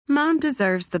Mom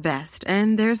deserves the best,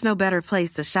 and there's no better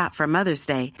place to shop for Mother's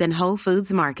Day than Whole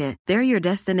Foods Market. They're your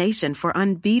destination for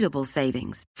unbeatable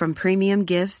savings, from premium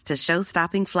gifts to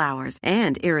show-stopping flowers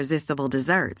and irresistible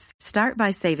desserts. Start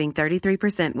by saving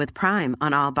 33% with Prime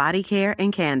on all body care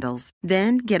and candles.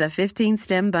 Then get a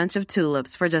 15-stem bunch of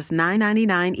tulips for just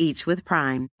 $9.99 each with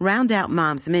Prime. Round out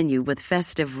Mom's menu with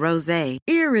festive rosé,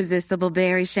 irresistible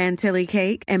berry chantilly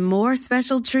cake, and more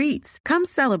special treats. Come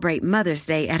celebrate Mother's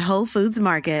Day at Whole Foods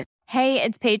Market. Hey,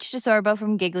 it's Paige DeSorbo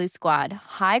from Giggly Squad.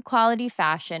 High quality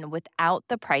fashion without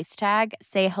the price tag.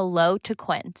 Say hello to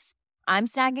Quince. I'm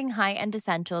snagging high-end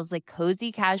essentials like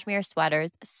cozy cashmere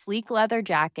sweaters, sleek leather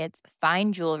jackets,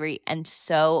 fine jewelry, and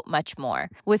so much more.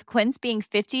 With Quince being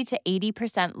 50 to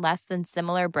 80% less than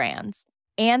similar brands.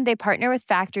 And they partner with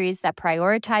factories that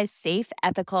prioritize safe,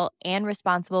 ethical, and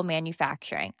responsible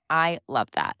manufacturing. I love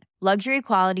that. Luxury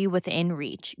quality within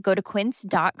reach. Go to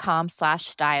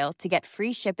quince.com/style to get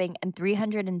free shipping and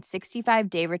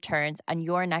 365-day returns on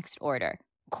your next order.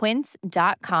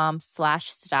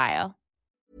 Quince.com/style.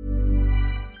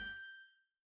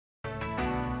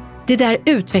 Det där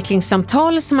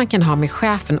utvecklingssamtalet som man kan ha med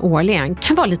chefen årligen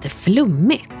kan vara lite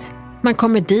flummigt. Man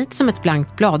kommer dit som ett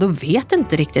blankt blad och vet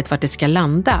inte riktigt vart det ska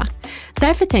landa.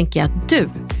 Därför tänker jag att du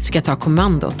ska ta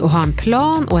kommandot och ha en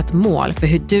plan och ett mål för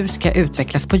hur du ska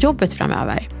utvecklas på jobbet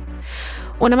framöver.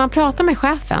 Och när man pratar med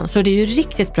chefen så är det ju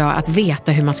riktigt bra att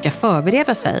veta hur man ska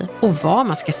förbereda sig och vad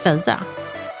man ska säga.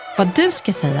 Vad du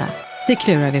ska säga, det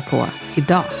klurar vi på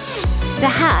idag. Det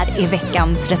här är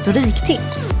veckans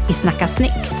retoriktips i Snacka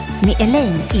snyggt med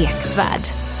Elaine Eksvärd.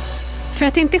 För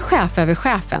att inte chef över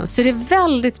chefen så är det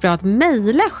väldigt bra att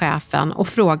mejla chefen och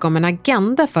fråga om en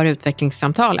agenda för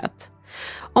utvecklingssamtalet.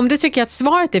 Om du tycker att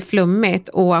svaret är flummigt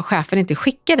och chefen inte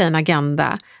skickar dig en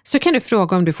agenda så kan du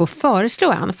fråga om du får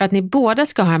föreslå en för att ni båda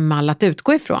ska ha en mall att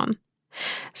utgå ifrån.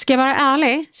 Ska jag vara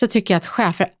ärlig så tycker jag att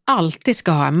chefer alltid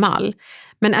ska ha en mall.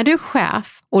 Men är du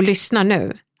chef och lyssnar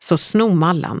nu så sno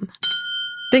mallen.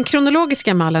 Den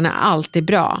kronologiska mallen är alltid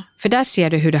bra för där ser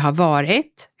du hur det har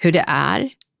varit, hur det är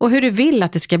och hur du vill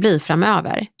att det ska bli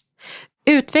framöver.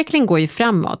 Utveckling går ju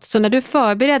framåt, så när du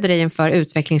förbereder dig inför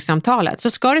utvecklingssamtalet så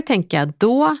ska du tänka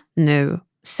då, nu,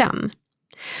 sen.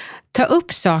 Ta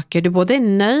upp saker du både är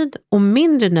nöjd och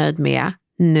mindre nöjd med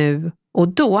nu och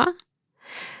då.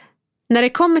 När det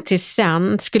kommer till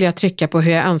sen skulle jag trycka på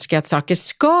hur jag önskar att saker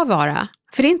ska vara.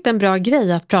 För det är inte en bra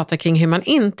grej att prata kring hur man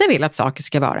inte vill att saker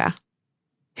ska vara.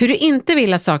 Hur du inte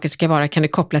vill att saker ska vara kan du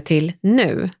koppla till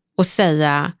nu och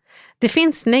säga: det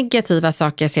finns negativa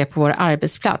saker jag ser på vår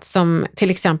arbetsplats som till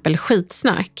exempel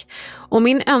skitsnack. Och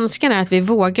min önskan är att vi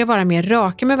vågar vara mer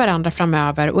raka med varandra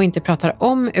framöver och inte pratar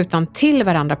om utan till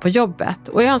varandra på jobbet.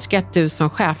 Och jag önskar att du som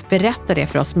chef berättar det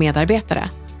för oss medarbetare.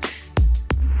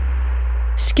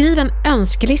 Skriv en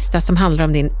önskelista som handlar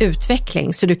om din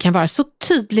utveckling så du kan vara så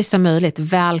tydlig som möjligt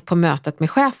väl på mötet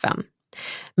med chefen.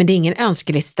 Men det är ingen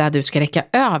önskelista du ska räcka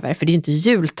över för det är inte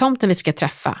jultomten vi ska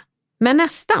träffa. Men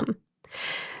nästan.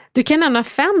 Du kan nämna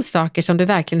 5 saker som du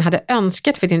verkligen hade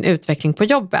önskat för din utveckling på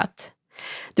jobbet.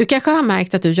 Du kanske har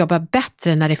märkt att du jobbar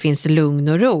bättre när det finns lugn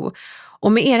och ro.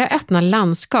 Och med era öppna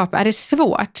landskap är det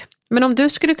svårt. Men om du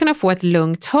skulle kunna få ett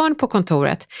lugnt hörn på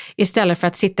kontoret istället för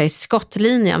att sitta i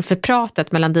skottlinjen för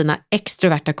pratet mellan dina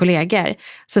extroverta kollegor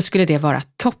så skulle det vara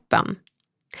toppen.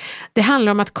 Det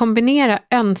handlar om att kombinera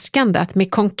önskandet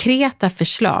med konkreta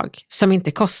förslag som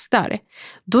inte kostar.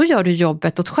 Då gör du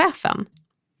jobbet åt chefen.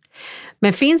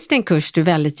 Men finns det en kurs du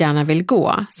väldigt gärna vill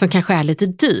gå som kanske är lite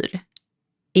dyr?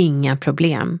 Inga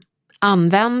problem.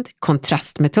 Använd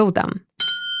kontrastmetoden.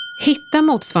 Hitta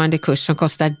motsvarande kurs som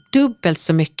kostar dubbelt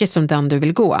så mycket som den du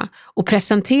vill gå och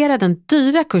presentera den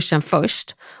dyra kursen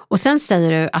först och sen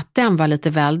säger du att den var lite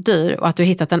väl dyr och att du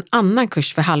hittat en annan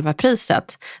kurs för halva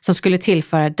priset som skulle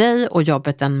tillföra dig och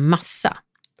jobbet en massa.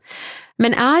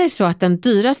 Men är det så att den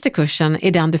dyraste kursen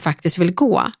är den du faktiskt vill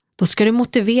gå, då ska du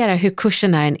motivera hur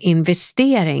kursen är en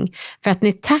investering för att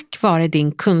ni tack vare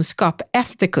din kunskap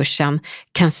efter kursen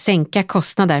kan sänka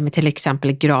kostnader med till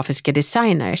exempel grafiska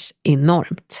designers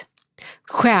enormt.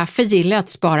 Chefer gillar att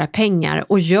spara pengar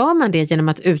och gör man det genom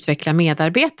att utveckla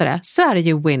medarbetare så är det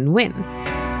ju win-win.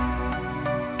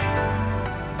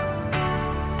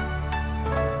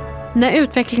 När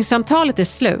utvecklingssamtalet är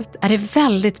slut är det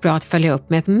väldigt bra att följa upp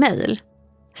med ett mejl.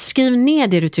 Skriv ner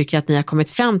det du tycker att ni har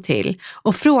kommit fram till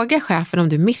och fråga chefen om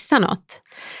du missar något.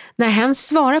 När hen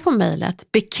svarar på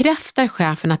mejlet bekräftar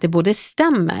chefen att det både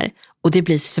stämmer och det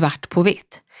blir svart på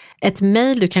vitt. Ett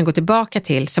mejl du kan gå tillbaka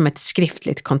till som ett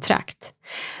skriftligt kontrakt.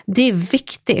 Det är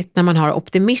viktigt när man har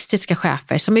optimistiska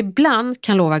chefer som ibland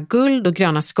kan lova guld och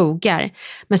gröna skogar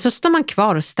men så står man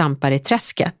kvar och stampar i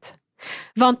träsket.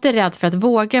 Var inte rädd för att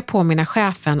våga påminna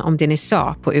chefen om det ni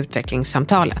sa på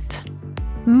utvecklingssamtalet.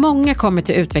 Många kommer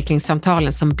till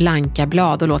utvecklingssamtalen som blanka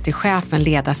blad och låter chefen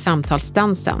leda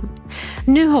samtalsdansen.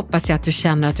 Nu hoppas jag att du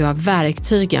känner att du har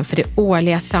verktygen för det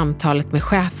årliga samtalet med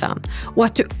chefen och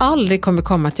att du aldrig kommer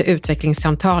komma till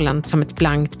utvecklingssamtalen som ett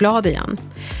blankt blad igen.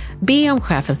 Be om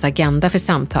chefens agenda för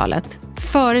samtalet.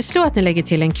 Föreslå att ni lägger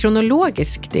till en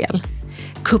kronologisk del.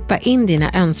 Kuppa in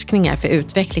dina önskningar för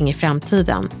utveckling i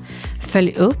framtiden.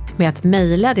 Följ upp med att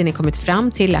mejla det ni kommit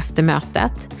fram till efter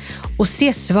mötet och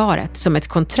se svaret som ett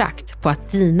kontrakt på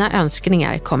att dina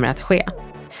önskningar kommer att ske.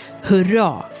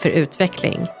 Hurra för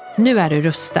utveckling! Nu är du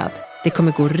rustad. Det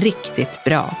kommer gå riktigt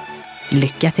bra.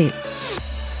 Lycka till!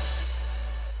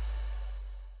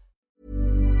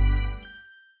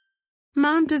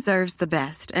 Mom deserves the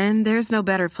best, and there's no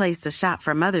better place to shop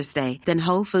for Mother's Day than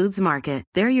Whole Foods Market.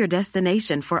 They're your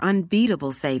destination for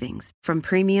unbeatable savings, from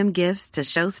premium gifts to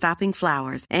show-stopping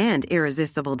flowers and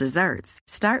irresistible desserts.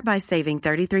 Start by saving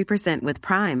 33% with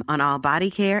Prime on all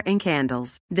body care and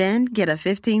candles. Then get a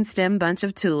 15-stem bunch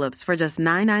of tulips for just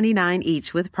 $9.99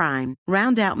 each with Prime.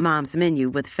 Round out Mom's menu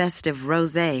with festive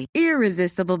rosé,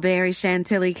 irresistible berry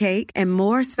chantilly cake, and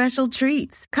more special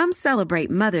treats. Come celebrate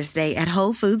Mother's Day at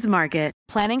Whole Foods Market.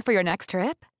 Planning for your next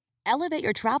trip? Elevate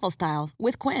your travel style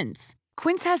with Quince.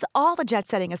 Quince has all the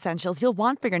jet-setting essentials you'll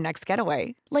want for your next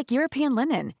getaway, like European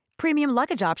linen, premium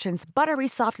luggage options, buttery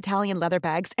soft Italian leather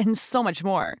bags, and so much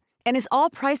more. And is all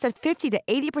priced at 50 to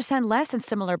 80% less than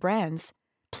similar brands.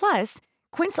 Plus,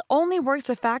 Quince only works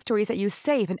with factories that use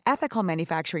safe and ethical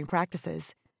manufacturing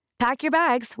practices. Pack your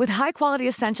bags with high-quality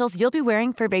essentials you'll be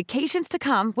wearing for vacations to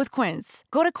come with Quince.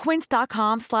 Go to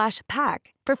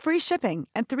quince.com/pack for free shipping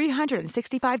and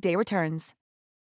 365-day returns.